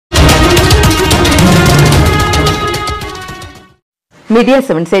Media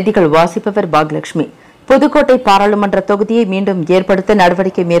 7 செய்திகள் வாசிப்பவர் பாக்யலட்சுமி. புதுக்கோட்டை பாராளுமன்ற தொகுதியை மீண்டும் ஏற்படுத்த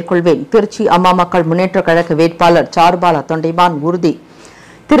நடவடிக்கை மேற்கொள்வேன். திருச்சி அம்மா மக்கள் முன்னேற்ற கழக வேட்பாளர் சாருபாலா தொண்டைமான் உறுதி.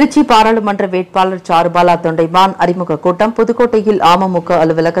 திருச்சி பாராளுமன்ற வேட்பாளர் சாருபாலா தொண்டைமான் அறிமுக கூட்டம் புதுக்கோட்டையில் அ.ம.ம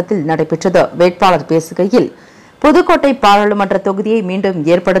அலுவலகத்தில் நடைபெற்றது. வேட்பாளர் பேசுகையில், புதுக்கோட்டை பாராளுமன்ற தொகுதியை மீண்டும்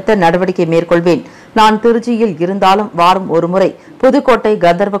ஏற்படுத்த நடவடிக்கை மேற்கொள்வேன். நான் திருச்சியில் இருந்தாலும் வாரம் ஒருமுறை புதுக்கோட்டை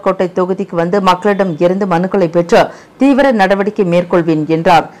கந்தர்வக்கோட்டை தொகுதிக்கு வந்து மக்களிடம் இருந்து மனுக்களை பெற்று தீவிர நடவடிக்கை மேற்கொள்வேன்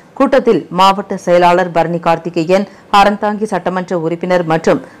என்றார். கூட்டத்தில் மாவட்ட செயலாளர் பரணி கார்த்திகேயன், அறந்தாங்கி சட்டமன்ற உறுப்பினர்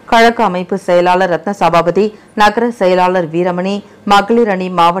மற்றும் கழக அமைப்பு செயலாளர் ரத்ன சபாபதி, நகர செயலாளர் வீரமணி, மகளிர் அணி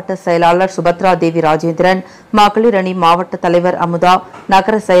மாவட்ட செயலாளர் சுபத்ரா தேவி ராஜேந்திரன், மகளிர் அணி மாவட்ட தலைவர் அமுதா,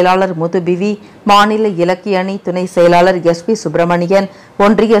 நகர செயலாளர் முதுபிவி, மாநில இலக்கிய அணி துணை செயலாளர் எஸ்.பி. சுப்பிரமணியன்,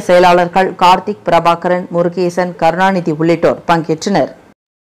 ஒன்றிய செயலாளர்கள் கார்த்திக், பிரபாகரன், முருகேசன், கருணாநிதி உள்ளிட்டோர் பங்கேற்றனர்.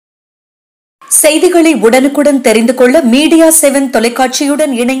 செய்திகளை உடனுக்குடன் தெரிந்து கொள்ள மீடியா 7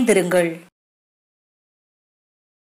 தொலைக்காட்சியுடன் இணைந்திருங்கள்.